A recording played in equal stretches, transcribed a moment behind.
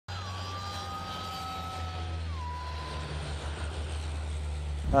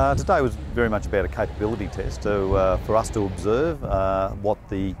Today was very much about a capability test for us to observe what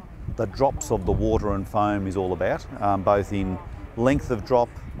the drops of the water and foam is all about, both in length of drop,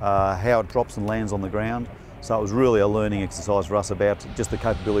 how it drops and lands on the ground. So it was really a learning exercise for us about just the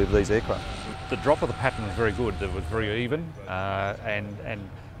capability of these aircraft. The drop of the pattern was very good. It was very even and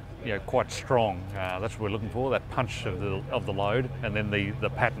quite strong. That's what we're looking for, that punch of the load, and then the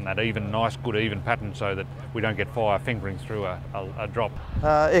pattern, that even, nice, good even pattern, so that we don't get fire fingering through a drop.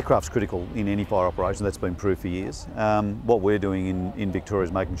 Aircraft's critical in any fire operation. That's been proved for years. What we're doing in Victoria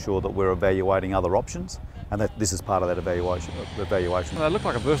is making sure that we're evaluating other options, and that this is part of that evaluation. They look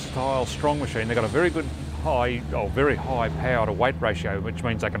like a versatile, strong machine. They've got a very good very high power to weight ratio, which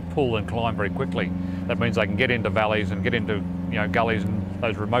means they can pull and climb very quickly. That means they can get into valleys and get into gullies and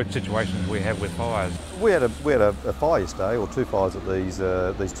those remote situations we have with fires. We had a fire yesterday, or two fires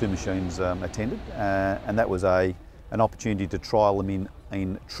that these two machines attended, and that was an opportunity to trial them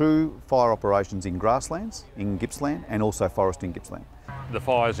in true fire operations in grasslands, in Gippsland, and also forest in Gippsland. The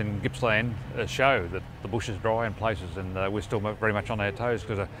fires in Gippsland show that the bush is dry in places, and we're still very much on our toes,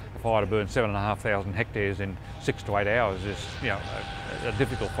 because a fire to burn 7,500 hectares in 6 to 8 hours is a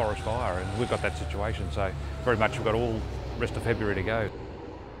difficult forest fire, and we've got that situation. So very much we've got all rest of February to go.